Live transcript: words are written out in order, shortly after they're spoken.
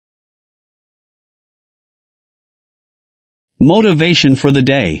Motivation for the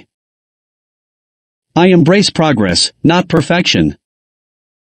day. I embrace progress, not perfection.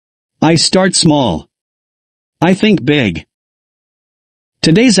 I start small. I think big.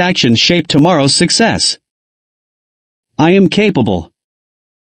 Today's actions shape tomorrow's success. I am capable.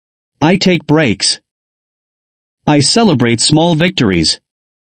 I take breaks. I celebrate small victories.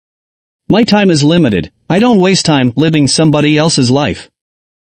 My time is limited. I don't waste time living somebody else's life.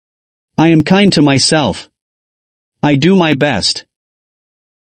 I am kind to myself. I do my best.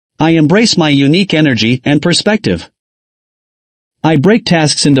 I embrace my unique energy and perspective. I break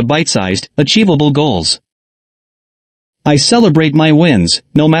tasks into bite-sized, achievable goals. I celebrate my wins,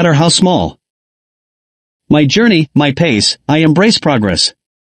 no matter how small. My journey, my pace, I embrace progress.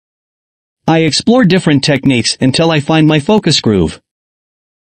 I explore different techniques until I find my focus groove.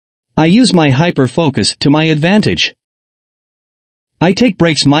 I use my hyper-focus to my advantage. I take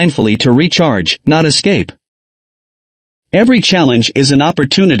breaks mindfully to recharge, not escape. Every challenge is an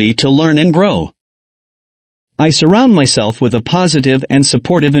opportunity to learn and grow. I surround myself with a positive and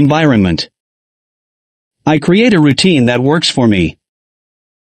supportive environment. I create a routine that works for me.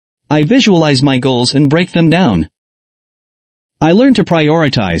 I visualize my goals and break them down. I learn to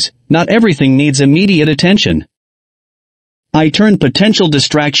prioritize. Not everything needs immediate attention. I turn potential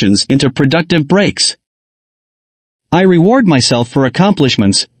distractions into productive breaks. I reward myself for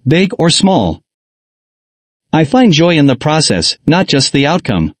accomplishments, big or small. I find joy in the process, not just the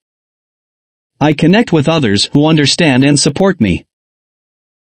outcome. I connect with others who understand and support me.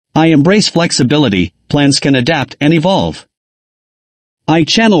 I embrace flexibility. Plans can adapt and evolve. I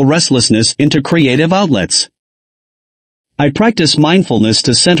channel restlessness into creative outlets. I practice mindfulness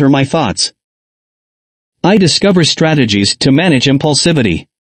to center my thoughts. I discover strategies to manage impulsivity.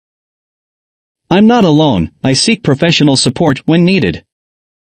 I'm not alone. I seek professional support when needed.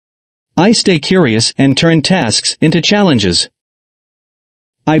 I stay curious and turn tasks into challenges.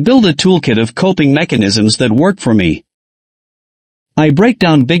 I build a toolkit of coping mechanisms that work for me. I break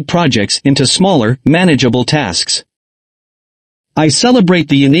down big projects into smaller, manageable tasks. I celebrate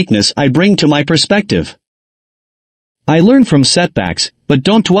the uniqueness I bring to my perspective. I learn from setbacks, but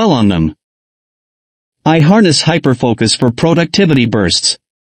don't dwell on them. I harness hyperfocus for productivity bursts.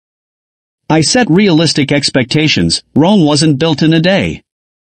 I set realistic expectations. Rome wasn't built in a day.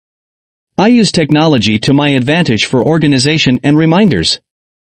 I use technology to my advantage for organization and reminders.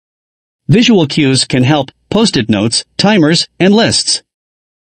 Visual cues can help, post-it notes, timers, and lists.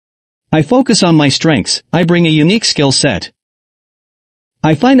 I focus on my strengths. I bring a unique skill set.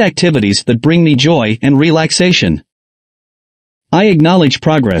 I find activities that bring me joy and relaxation. I acknowledge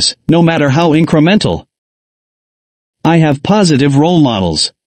progress, no matter how incremental. I have positive role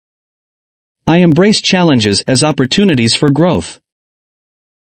models. I embrace challenges as opportunities for growth.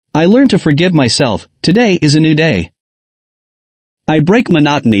 I learn to forgive myself. Today is a new day. I break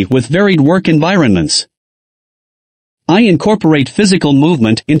monotony with varied work environments. I incorporate physical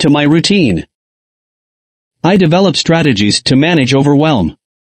movement into my routine. I develop strategies to manage overwhelm.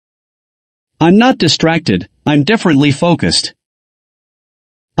 I'm not distracted. I'm differently focused.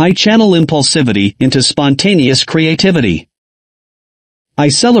 I channel impulsivity into spontaneous creativity. I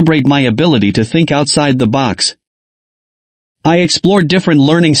celebrate my ability to think outside the box. I explore different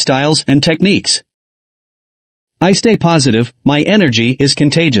learning styles and techniques. I stay positive. My energy is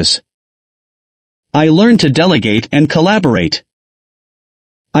contagious. I learn to delegate and collaborate.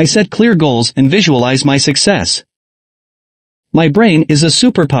 I set clear goals and visualize my success. My brain is a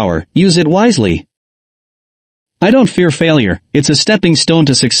superpower. Use it wisely. I don't fear failure. It's a stepping stone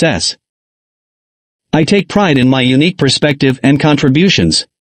to success. I take pride in my unique perspective and contributions.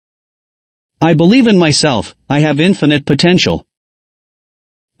 I believe in myself. I have infinite potential.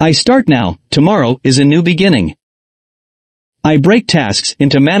 I start now. Tomorrow is a new beginning. I break tasks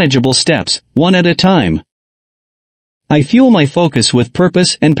into manageable steps, one at a time. I fuel my focus with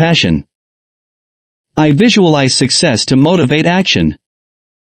purpose and passion. I visualize success to motivate action.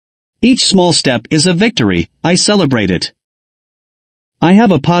 Each small step is a victory. I celebrate it. I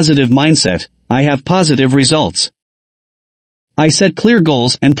have a positive mindset. I have positive results. I set clear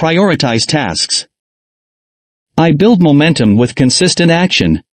goals and prioritize tasks. I build momentum with consistent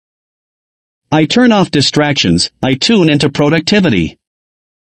action. I turn off distractions. I tune into productivity.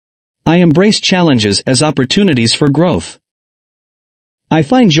 I embrace challenges as opportunities for growth. I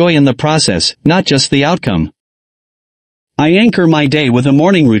find joy in the process, not just the outcome. I anchor my day with a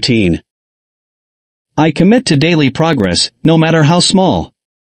morning routine. I commit to daily progress, no matter how small.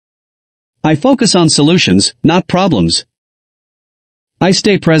 I focus on solutions, not problems. I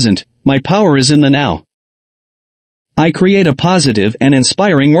stay present. My power is in the now. I create a positive and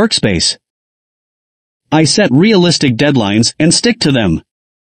inspiring workspace. I set realistic deadlines and stick to them.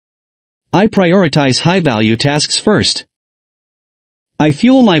 I prioritize high-value tasks first. I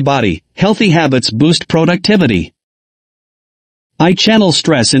fuel my body. Healthy habits boost productivity. I channel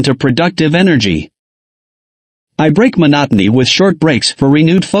stress into productive energy. I break monotony with short breaks for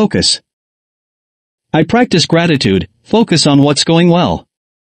renewed focus. I practice gratitude. Focus on what's going well.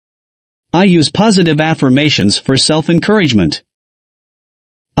 I use positive affirmations for self-encouragement.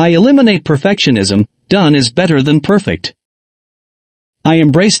 I eliminate perfectionism. Done is better than perfect. I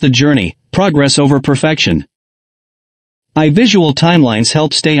embrace the journey. Progress over perfection. I visual timelines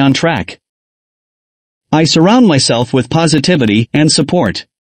help stay on track. I surround myself with positivity and support.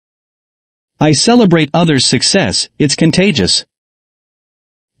 I celebrate others' success. It's contagious.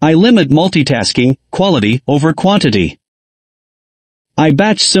 I limit multitasking. Quality over quantity. I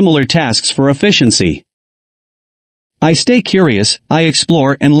batch similar tasks for efficiency. I stay curious. I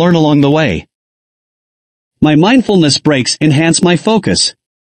explore and learn along the way. My mindfulness breaks enhance my focus.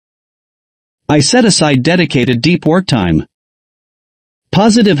 I set aside dedicated deep work time.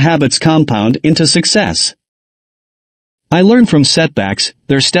 Positive habits compound into success. I learn from setbacks.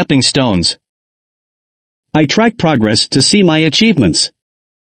 They're stepping stones. I track progress to see my achievements.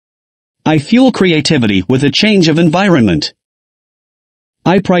 I fuel creativity with a change of environment.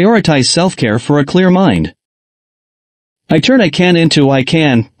 I prioritize self-care for a clear mind. I turn I can into I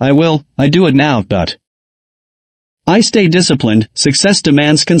can, I will, I do it now, but. I stay disciplined. Success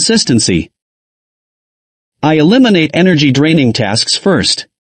demands consistency. I eliminate energy-draining tasks first.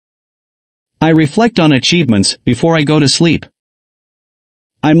 I reflect on achievements before I go to sleep.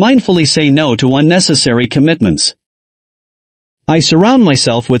 I mindfully say no to unnecessary commitments. I surround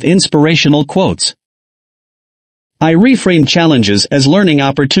myself with inspirational quotes. I reframe challenges as learning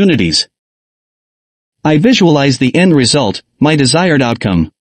opportunities. I visualize the end result, my desired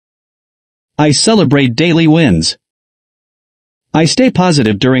outcome. I celebrate daily wins. I stay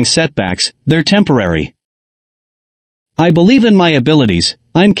positive during setbacks. They're temporary. I believe in my abilities.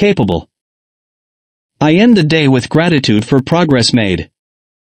 I'm capable. I end the day with gratitude for progress made.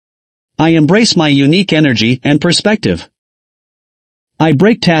 I embrace my unique energy and perspective. I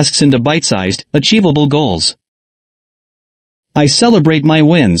break tasks into bite-sized, achievable goals. I celebrate my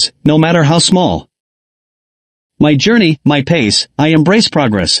wins, no matter how small. My journey, my pace. I embrace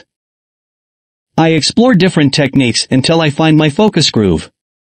progress. I explore different techniques until I find my focus groove.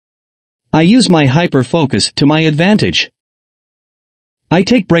 I use my hyper-focus to my advantage. I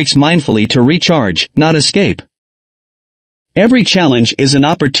take breaks mindfully to recharge, not escape. Every challenge is an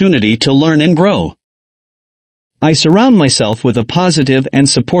opportunity to learn and grow. I surround myself with a positive and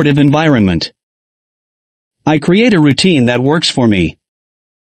supportive environment. I create a routine that works for me.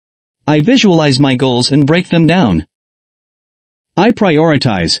 I visualize my goals and break them down. I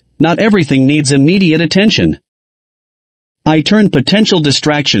prioritize. Not everything needs immediate attention. I turn potential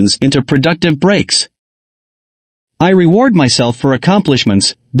distractions into productive breaks. I reward myself for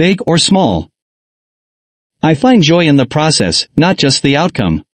accomplishments, big or small. I find joy in the process, not just the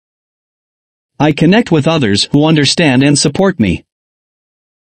outcome. I connect with others who understand and support me.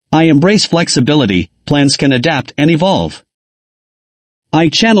 I embrace flexibility. Plans can adapt and evolve. I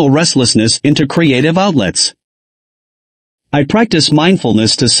channel restlessness into creative outlets. I practice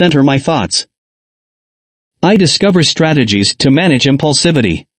mindfulness to center my thoughts. I discover strategies to manage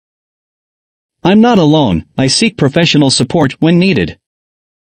impulsivity. I'm not alone. I seek professional support when needed.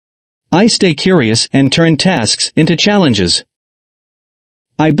 I stay curious and turn tasks into challenges.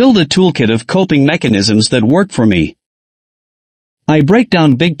 I build a toolkit of coping mechanisms that work for me. I break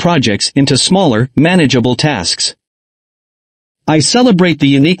down big projects into smaller, manageable tasks. I celebrate the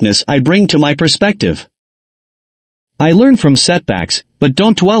uniqueness I bring to my perspective. I learn from setbacks, but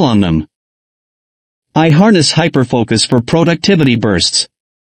don't dwell on them. I harness hyperfocus for productivity bursts.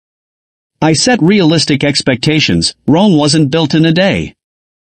 I set realistic expectations. Rome wasn't built in a day.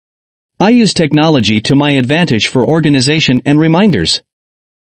 I use technology to my advantage for organization and reminders.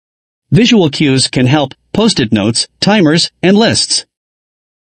 Visual cues can help. Post-it notes, timers, and lists.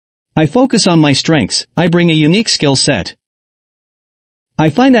 I focus on my strengths. I bring a unique skill set. I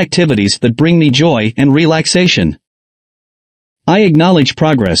find activities that bring me joy and relaxation. I acknowledge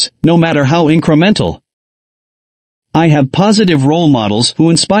progress, no matter how incremental. I have positive role models who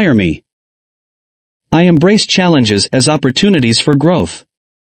inspire me. I embrace challenges as opportunities for growth.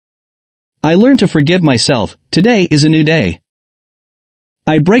 I learn to forgive myself. Today is a new day.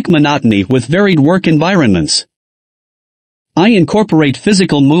 I break monotony with varied work environments. I incorporate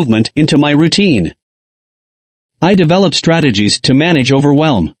physical movement into my routine. I develop strategies to manage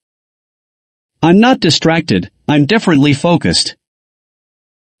overwhelm. I'm not distracted. I'm differently focused.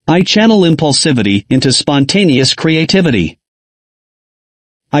 I channel impulsivity into spontaneous creativity.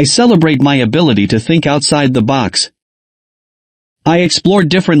 I celebrate my ability to think outside the box. I explore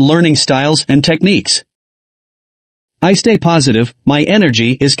different learning styles and techniques. I stay positive, my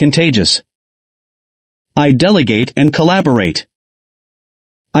energy is contagious. I delegate and collaborate.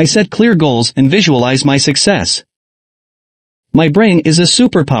 I set clear goals and visualize my success. My brain is a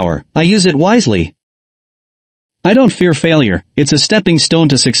superpower, I use it wisely. I don't fear failure, it's a stepping stone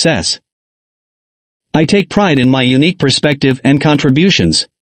to success. I take pride in my unique perspective and contributions.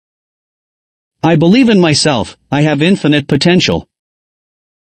 I believe in myself, I have infinite potential.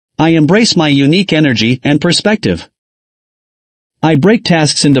 I embrace my unique energy and perspective. I break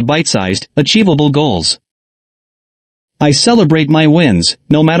tasks into bite-sized, achievable goals. I celebrate my wins,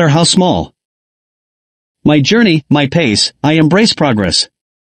 no matter how small. My journey, my pace, I embrace progress.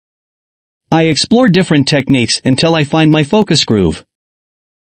 I explore different techniques until I find my focus groove.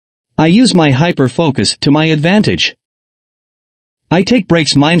 I use my hyper-focus to my advantage. I take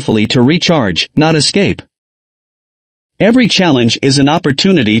breaks mindfully to recharge, not escape. Every challenge is an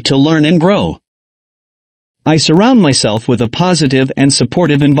opportunity to learn and grow. I surround myself with a positive and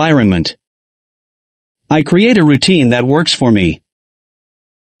supportive environment. I create a routine that works for me.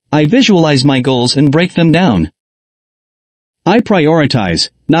 I visualize my goals and break them down. I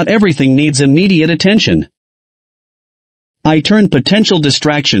prioritize, not everything needs immediate attention. I turn potential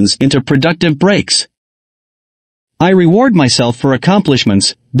distractions into productive breaks. I reward myself for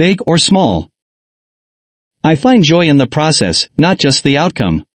accomplishments, big or small. I find joy in the process, not just the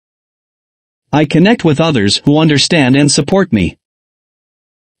outcome. I connect with others who understand and support me.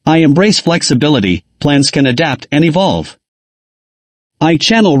 I embrace flexibility, plans can adapt and evolve. I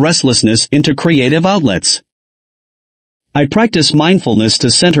channel restlessness into creative outlets. I practice mindfulness to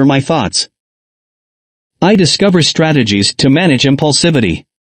center my thoughts. I discover strategies to manage impulsivity.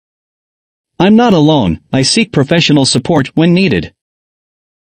 I'm not alone, I seek professional support when needed.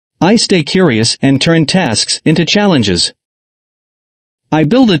 I stay curious and turn tasks into challenges. I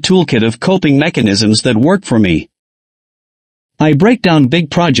build a toolkit of coping mechanisms that work for me. I break down big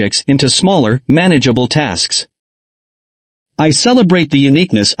projects into smaller, manageable tasks. I celebrate the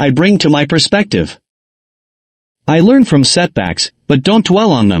uniqueness I bring to my perspective. I learn from setbacks, but don't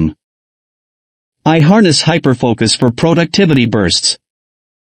dwell on them. I harness hyperfocus for productivity bursts.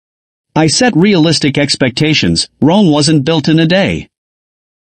 I set realistic expectations, Rome wasn't built in a day.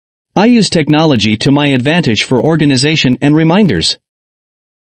 I use technology to my advantage for organization and reminders.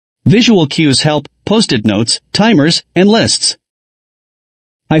 Visual cues help, post-it notes, timers, and lists.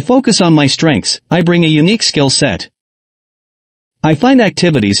 I focus on my strengths, I bring a unique skill set. I find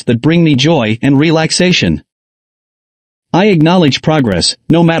activities that bring me joy and relaxation. I acknowledge progress,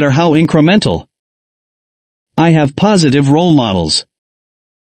 no matter how incremental. I have positive role models.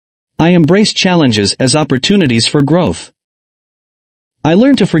 I embrace challenges as opportunities for growth. I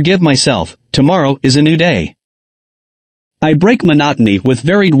learn to forgive myself, tomorrow is a new day. I break monotony with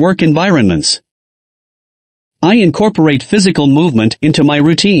varied work environments. I incorporate physical movement into my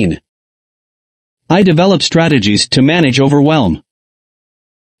routine. I develop strategies to manage overwhelm.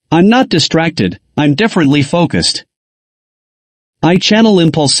 I'm not distracted, I'm differently focused. I channel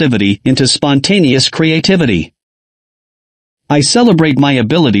impulsivity into spontaneous creativity. I celebrate my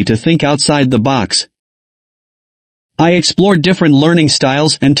ability to think outside the box. I explore different learning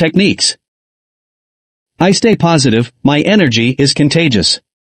styles and techniques. I stay positive, my energy is contagious.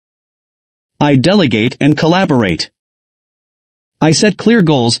 I delegate and collaborate. I set clear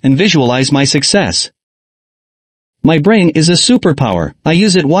goals and visualize my success. My brain is a superpower, I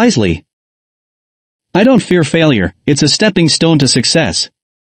use it wisely. I don't fear failure, it's a stepping stone to success.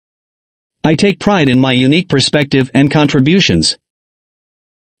 I take pride in my unique perspective and contributions.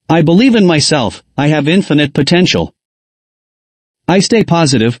 I believe in myself, I have infinite potential. I stay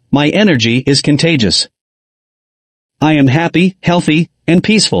positive, my energy is contagious. I am happy, healthy, and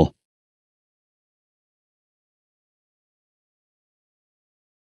peaceful.